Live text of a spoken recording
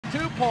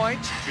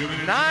points,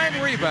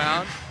 9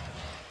 rebounds.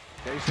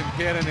 Jason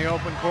Kidd in the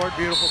open court,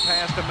 beautiful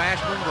pass to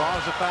Mashburn,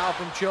 draws a foul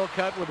from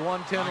Chilcutt with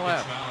 1:10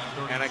 left.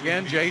 And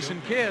again,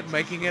 Jason Kidd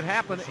making it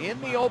happen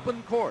in the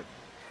open court.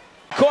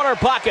 Corner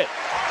pocket.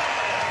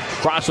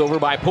 Crossover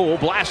by Poole,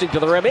 blasting to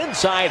the rim,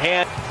 inside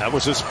hand. That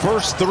was his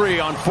first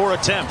 3 on 4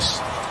 attempts.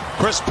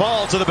 Chris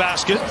Paul to the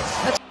basket.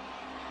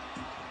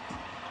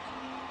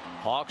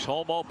 Hawks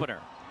home opener.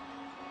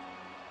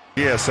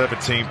 He has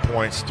 17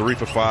 points, 3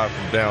 for 5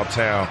 from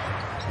downtown.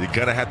 You're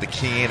gonna have to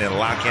key in and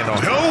lock in on.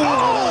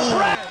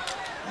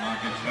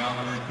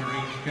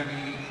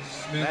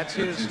 That's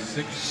his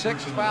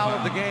 6th foul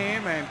of the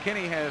game, and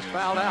Kenny has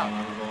fouled out.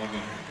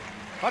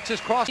 Watch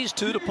his cross. These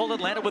 2 to pull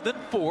Atlanta within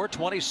 4,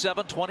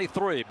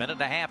 27-23. Minute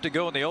and a half to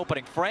go in the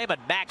opening frame, and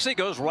Maxey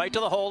goes right to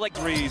the hole. Like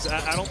threes.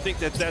 I don't think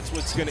that's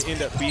what's going to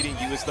end up beating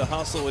you. It's the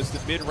hustle, it's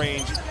the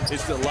mid-range,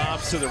 it's the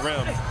lobs to the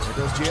rim. There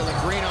goes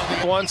Jalen Green on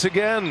the once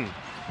again.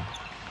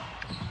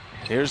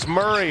 Here's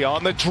Murray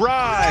on the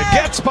drive.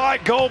 Gets by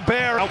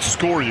Gobert.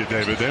 Outscore you,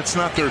 David. That's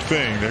not their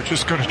thing. They're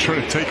just going to try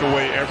to take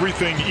away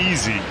everything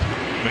easy,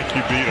 make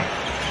you beat them.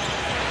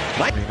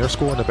 I mean, they're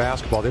scoring the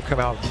basketball. They've come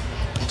out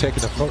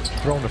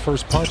throwing the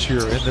first punch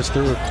here in this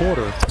 3rd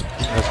quarter.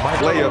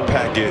 Layup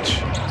package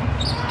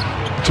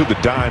to the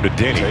dime to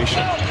Denny.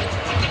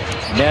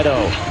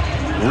 Neto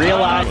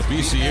realize.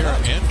 BCR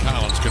and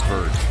Collins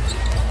converge.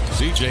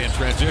 CJ in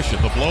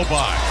transition. The blow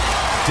by.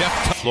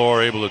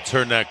 Floor able to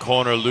turn that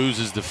corner,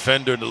 loses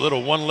defender, and a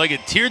little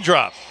one-legged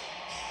teardrop.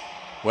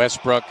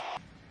 Westbrook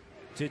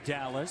to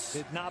Dallas.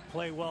 Did not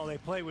play well. They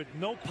play with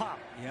no pop.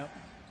 Yep.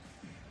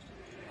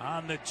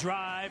 On the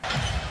drive.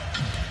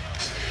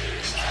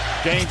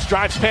 James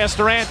drives past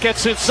Durant,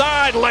 gets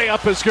inside.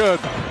 Layup is good.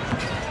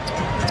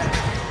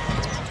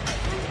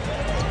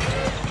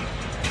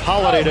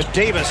 Holiday to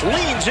Davis,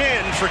 leans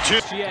in for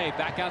 2.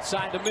 Back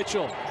outside to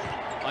Mitchell.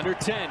 Under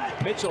 10,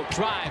 Mitchell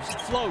drives,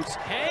 floats,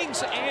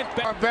 hangs, and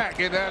back.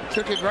 And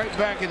took it right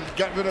back and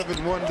got rid of it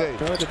in one day.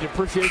 The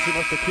depreciation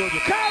must have killed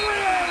you.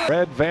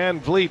 Red Van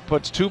Vliet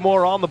puts 2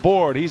 more on the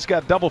board. He's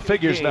got double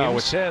figures now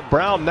with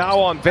Brown now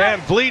on Van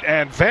Vliet,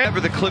 and whenever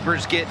the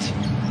Clippers get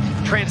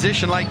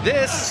transition like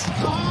this.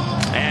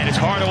 And it's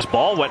hard.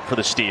 Ball went for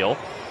the steal.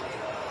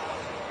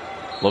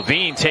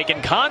 Levine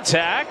taking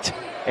contact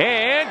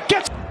and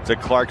gets to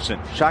Clarkson.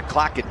 Shot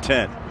clock at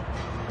 10.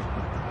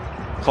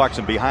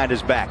 Clarkson behind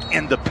his back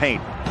in the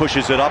paint,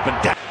 pushes it up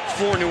and down.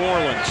 For New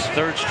Orleans,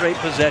 3rd straight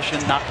possession,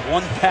 not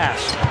one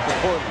pass for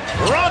Portland.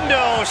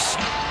 Rondos.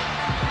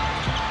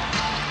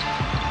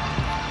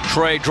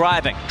 Trey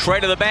driving,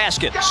 Trey to the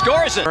basket,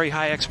 scores it. Very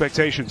high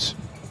expectations.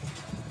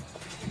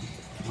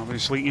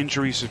 Obviously,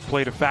 injuries have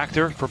played a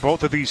factor for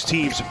both of these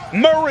teams.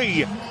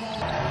 Murray.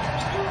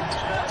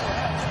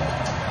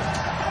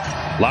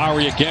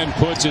 Lowry again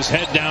puts his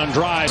head down,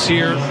 drives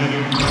here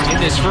in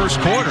this first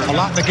quarter. A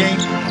lot in the game,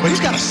 but he's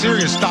got a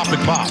serious stop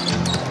and pop.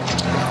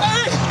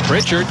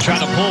 Pritchard trying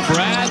to pull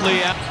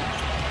Bradley out.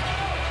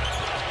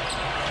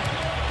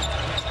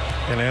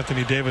 And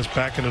Anthony Davis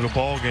back into the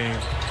ball game.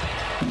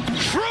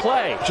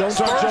 Play. Jones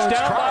down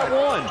by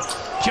 1.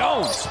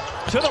 Jones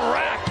to the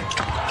rack,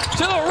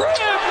 to the rim,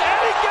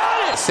 and he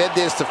got it. Said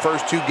this the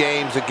first 2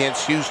 games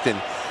against Houston.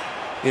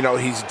 You know,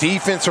 he's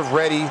defensive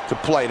ready to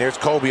play. There's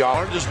Kobe.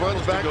 Barton just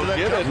runs back to that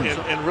get it,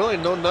 and really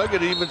no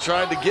Nugget even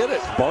tried to get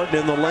it. Barton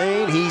in the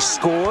lane, he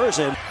scores,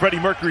 and Freddie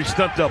Mercury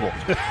stunt double.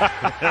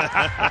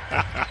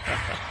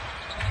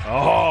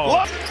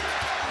 Oh.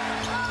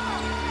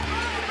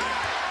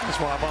 That's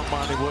why I'm on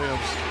Monty Williams.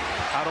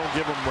 I don't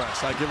give him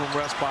rest. I give him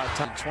rest by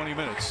 20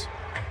 minutes.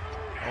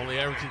 Only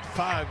averaging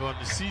 5 on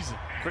the season.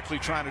 Quickly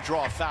trying to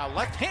draw a foul.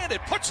 Left-handed,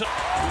 puts it.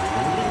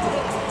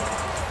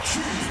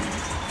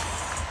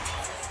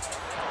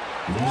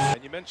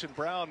 And you mentioned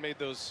Brown made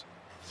those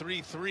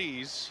 3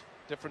 threes.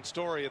 Different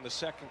story in the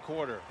 2nd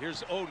quarter.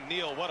 Here's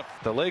O'Neal.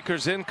 The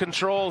Lakers in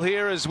control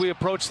here as we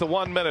approach the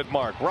 1-minute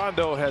mark.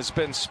 Rondo has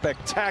been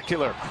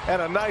spectacular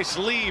and a nice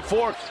lead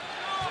for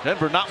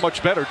Denver. Not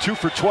much better. 2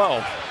 for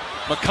 12.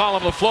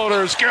 McCollum, the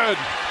floater is good.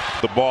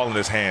 The ball in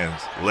his hands.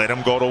 Let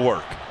him go to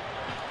work.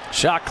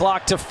 Shot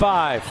clock to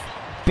 5.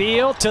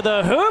 Beal to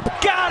the hoop.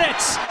 Got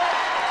it.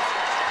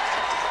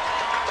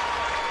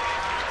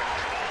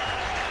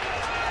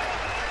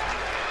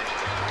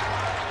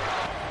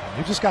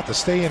 You just got to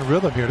stay in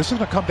rhythm here. This is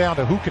going to come down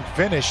to who can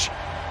finish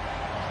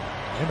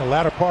in the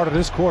latter part of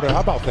this quarter.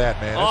 How about that,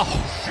 man? Oh,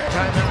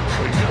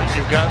 timeout.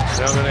 You've got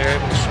now they're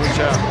able to switch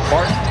out.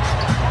 Barton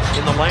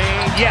in the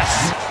lane. Yes.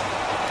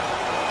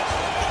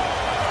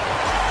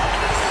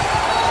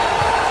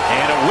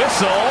 And a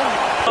whistle.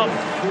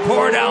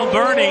 Pour down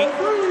Bernie.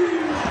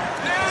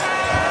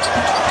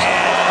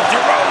 And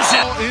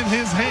DeRozan in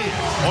his hand.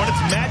 On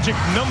its magic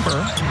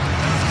number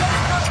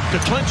to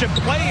clinch a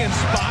play-in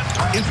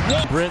spot is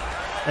one. Britt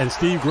and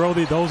Steve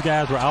Grody, those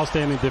guys were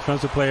outstanding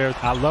defensive players.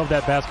 I love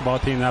that basketball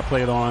team that I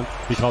played on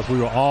because we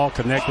were all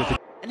connected.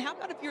 And how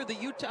about if you're the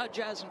Utah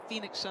Jazz and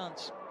Phoenix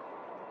Suns?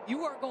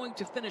 You are going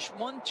to finish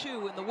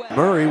 1-2 in the West.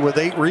 Murray with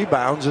 8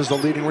 rebounds is the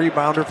leading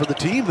rebounder for the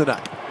team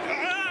tonight.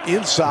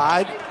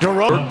 inside.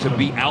 To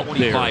be out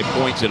 25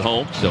 points at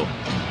home. So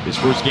his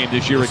first game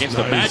this year against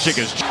the Magic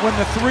is when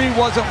the three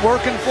wasn't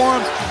working for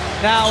him.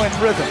 Now in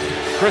rhythm.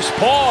 Chris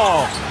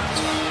Paul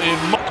in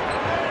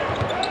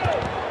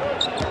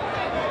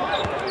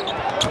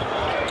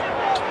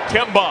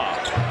Kemba.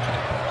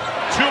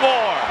 2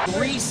 more.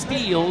 3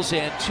 steals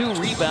and 2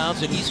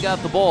 rebounds, and he's got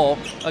the ball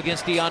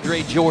against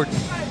DeAndre Jordan.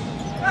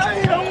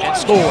 And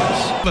scores.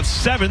 Of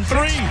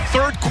 7-3,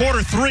 third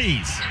quarter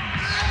threes.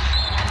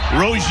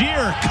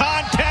 Rozier,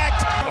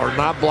 contact. Are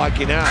not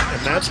blocking out,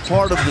 and that's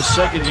part of the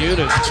second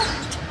unit,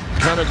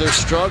 kind of their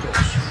struggles.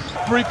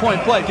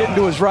 3-point play, getting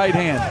to his right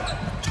hand.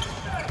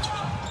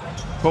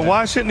 But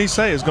why shouldn't he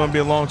say it's going to be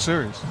a long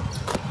series?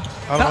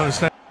 I don't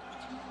understand.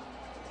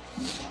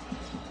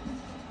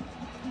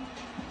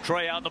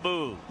 Trey on the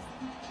move.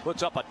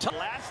 Puts up a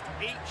last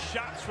 8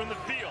 shots from the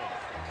field.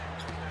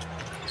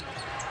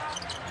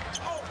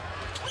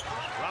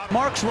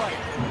 Mark's right.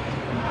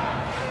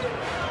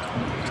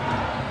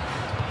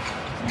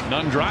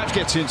 Nunn drives,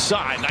 gets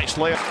inside. Nice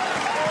layup.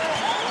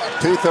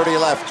 2:30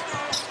 left.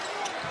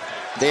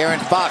 De'Aaron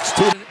Fox.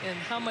 And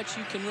how much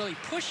you can really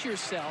push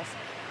yourself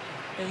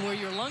and where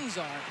your lungs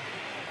are.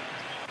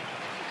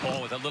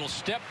 Ball with a little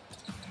step.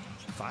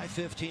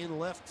 5:15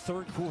 left,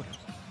 third quarter.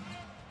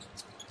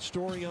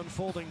 Story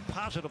unfolding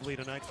positively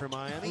tonight for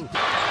Miami.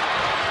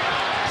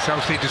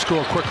 South State to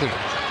score quickly.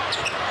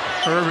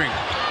 Irving.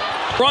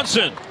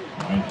 Brunson.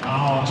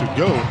 To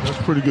go. That's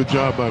a pretty good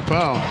job by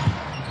Powell.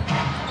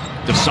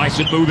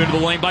 Decisive move into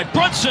the lane by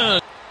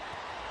Brunson.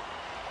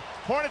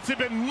 Hornets have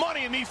been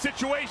money in these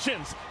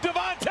situations.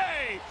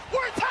 Devontae,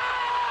 we're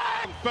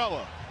tied!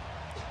 Fella.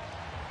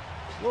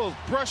 Little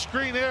brush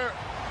screen there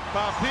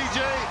by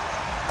PJ.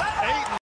 8